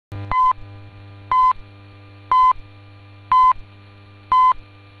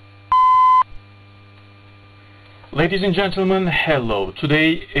Ladies and gentlemen, hello.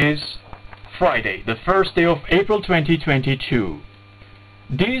 Today is Friday, the first day of April 2022.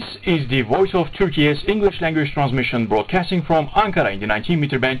 This is the Voice of Turkey's English language transmission broadcasting from Ankara in the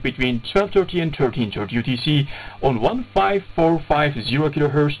 19-meter band between 1230 and 1330 UTC on 15450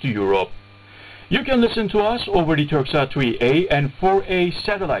 kHz to Europe. You can listen to us over the Turksat 3A and 4A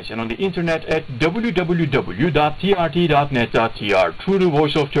satellites and on the internet at www.trt.net.tr through the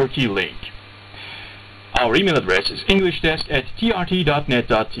Voice of Turkey link. Our email address is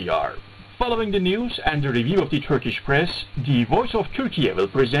englishdesk@trt.net.tr. Following the news and the review of the Turkish press, the Voice of Turkey will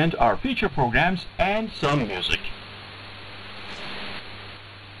present our feature programs and some music.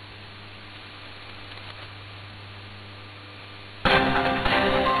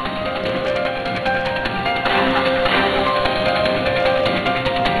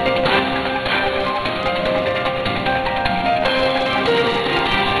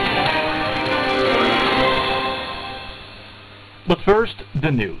 But first,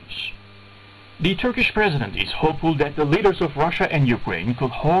 the news. The Turkish president is hopeful that the leaders of Russia and Ukraine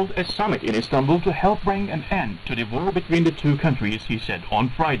could hold a summit in Istanbul to help bring an end to the war between the two countries, he said on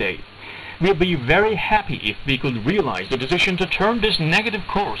Friday. We'll be very happy if we could realize the decision to turn this negative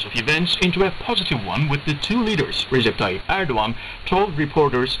course of events into a positive one with the two leaders, Recep Tayyip Erdogan told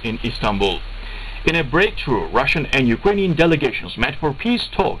reporters in Istanbul. In a breakthrough, Russian and Ukrainian delegations met for peace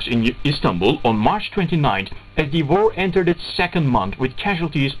talks in Istanbul on March 29th as the war entered its second month with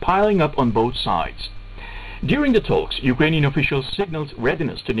casualties piling up on both sides. During the talks, Ukrainian officials signaled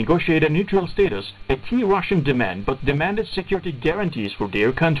readiness to negotiate a neutral status, a key Russian demand, but demanded security guarantees for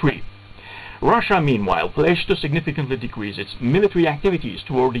their country. Russia, meanwhile, pledged to significantly decrease its military activities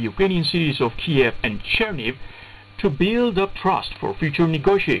toward the Ukrainian cities of Kiev and Cherniv to build up trust for future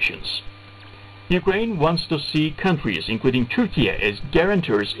negotiations. Ukraine wants to see countries, including Turkey, as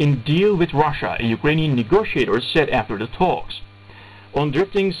guarantors in deal with Russia, a Ukrainian negotiator said after the talks. On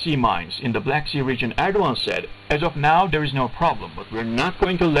drifting sea mines in the Black Sea region, Erdogan said, "As of now, there is no problem, but we're not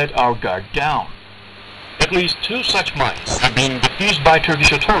going to let our guard down." At least two such mines have been defused by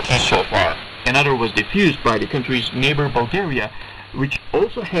Turkish authorities so far. Another was defused by the country's neighbor Bulgaria, which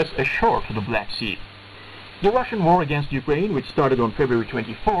also has a shore to the Black Sea. The Russian war against Ukraine, which started on February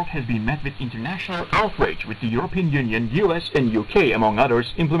 24th, has been met with international outrage, with the European Union, US and UK, among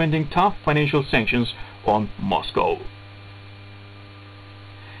others, implementing tough financial sanctions on Moscow.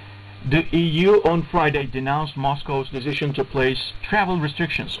 The EU on Friday denounced Moscow's decision to place travel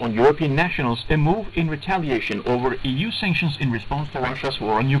restrictions on European nationals, a move in retaliation over EU sanctions in response to Russia's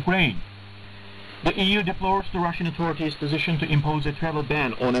war on Ukraine. The EU deplores the Russian authorities' decision to impose a travel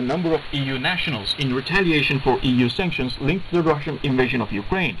ban on a number of EU nationals in retaliation for EU sanctions linked to the Russian invasion of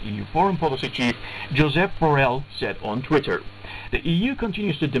Ukraine, EU Foreign Policy Chief Josep Borrell said on Twitter. The EU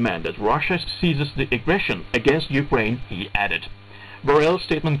continues to demand that Russia ceases the aggression against Ukraine, he added. Borrell's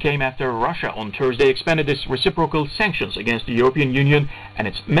statement came after Russia on Thursday expanded its reciprocal sanctions against the European Union and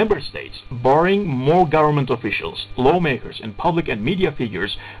its member states, barring more government officials, lawmakers, and public and media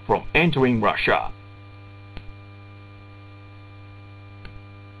figures from entering Russia.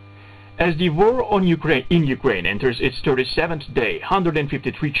 As the war in Ukraine enters its 37th day,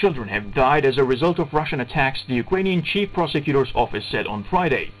 153 children have died as a result of Russian attacks, the Ukrainian Chief Prosecutor's Office said on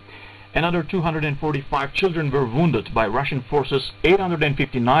Friday. Another 245 children were wounded by Russian forces,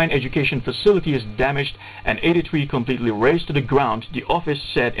 859 education facilities damaged, and 83 completely razed to the ground, the office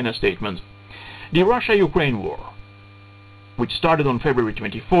said in a statement. The Russia-Ukraine war, which started on February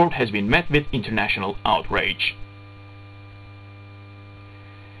 24th, has been met with international outrage.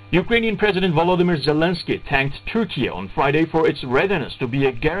 Ukrainian President Volodymyr Zelensky thanked Turkey on Friday for its readiness to be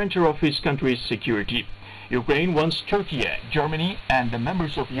a guarantor of his country's security. Ukraine wants Turkey, Germany, and the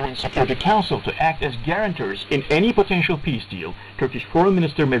members of UN Security Council to act as guarantors in any potential peace deal, Turkish Foreign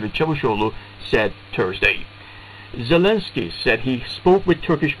Minister Mevlut Çavuşoğlu said Thursday. Zelensky said he spoke with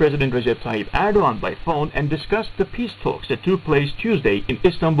Turkish President Recep Tayyip Erdogan by phone and discussed the peace talks that took place Tuesday in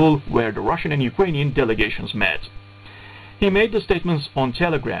Istanbul, where the Russian and Ukrainian delegations met. He made the statements on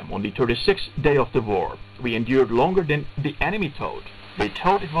Telegram on the 36th day of the war. "We endured longer than the enemy thought. They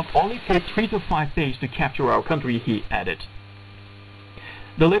thought it would only take 3 to 5 days to capture our country," he added.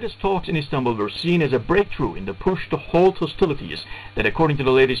 The latest talks in Istanbul were seen as a breakthrough in the push to halt hostilities that, according to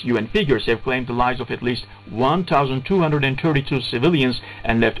the latest UN figures, have claimed the lives of at least 1,232 civilians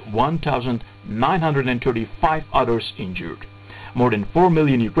and left 1,935 others injured. More than 4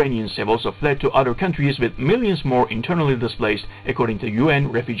 million Ukrainians have also fled to other countries, with millions more internally displaced, according to the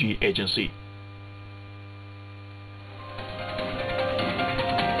UN Refugee Agency.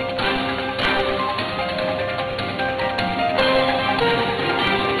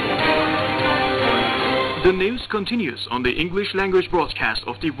 The The news continues on the English language broadcast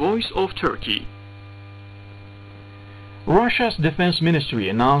of the Voice of Turkey. Russia's defense ministry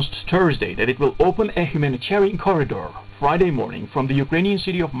announced Thursday that it will open a humanitarian corridor Friday morning from the Ukrainian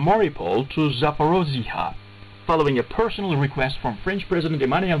city of Mariupol to Zaporozhye, following a personal request from French President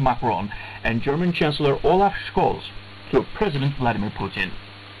Emmanuel Macron and German Chancellor Olaf Scholz to President Vladimir Putin.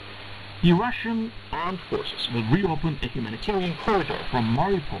 The Russian armed forces will reopen a humanitarian corridor from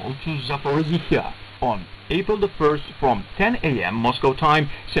Mariupol to Zaporozhye on April the 1st from 10 a.m. Moscow time,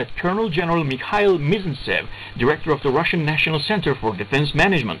 said Colonel General Mikhail Mizintsev, director of the Russian National Center for Defense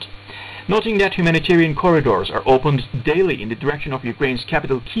Management. Noting that humanitarian corridors are opened daily in the direction of Ukraine's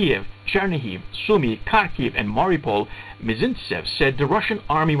capital Kiev, Chernihiv, Sumy, Kharkiv and Mariupol, Mizintsev said the Russian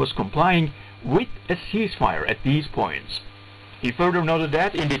army was complying with a ceasefire at these points. He further noted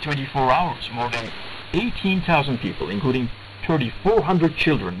that in the 24 hours, more than 18,000 people, including 3,400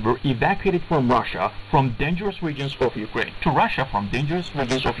 children, were evacuated from Russia from dangerous regions of Ukraine to Russia from dangerous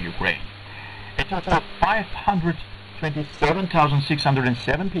regions of Ukraine. A total of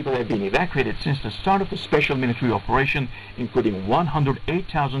 527,607 people have been evacuated since the start of the special military operation, including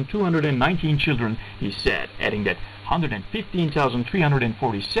 108,219 children, he said, adding that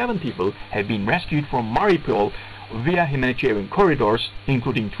 115,347 people have been rescued from Mariupol via humanitarian corridors,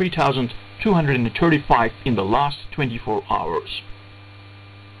 including 3,235 in the last 24 hours.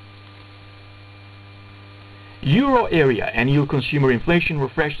 Euro area annual consumer inflation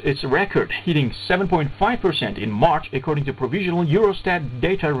refreshed its record, hitting 7.5% in March, according to provisional Eurostat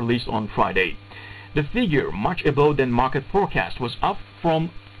data released on Friday. The figure, much above than market forecast, was up from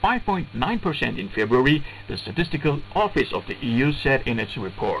 5.9% in February, the Statistical Office of the EU said in its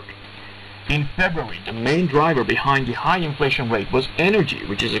report. In February, the main driver behind the high inflation rate was energy,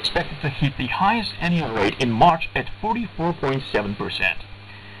 which is expected to hit the highest annual rate in March at 44.7%.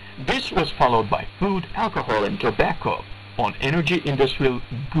 This was followed by food, alcohol and tobacco, on energy, industrial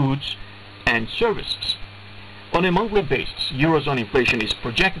goods and services. On a monthly basis, Eurozone inflation is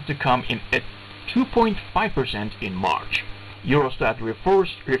projected to come in at 2.5% in March. Eurostat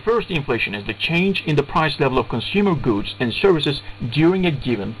refers to inflation as the change in the price level of consumer goods and services during a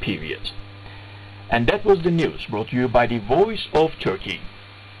given period. And that was the news brought to you by the Voice of Turkey.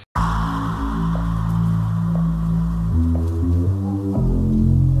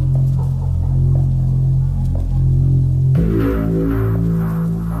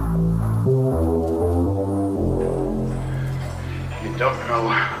 You don't know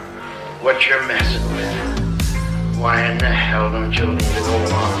what you're messing with. Why in the hell don't you leave it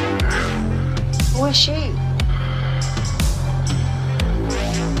alone? Who is she?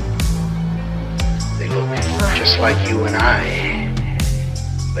 They look just like you and I,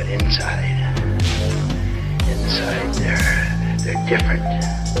 but inside they're different.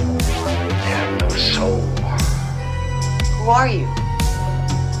 They have no soul. Who are you?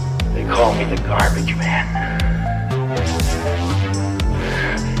 They call me the garbage man.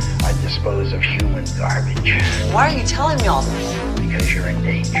 I dispose of human garbage. Why are you telling me all this? Because you're in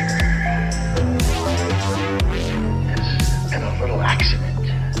danger. There's been a little accident,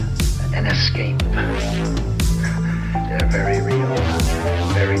 an escape.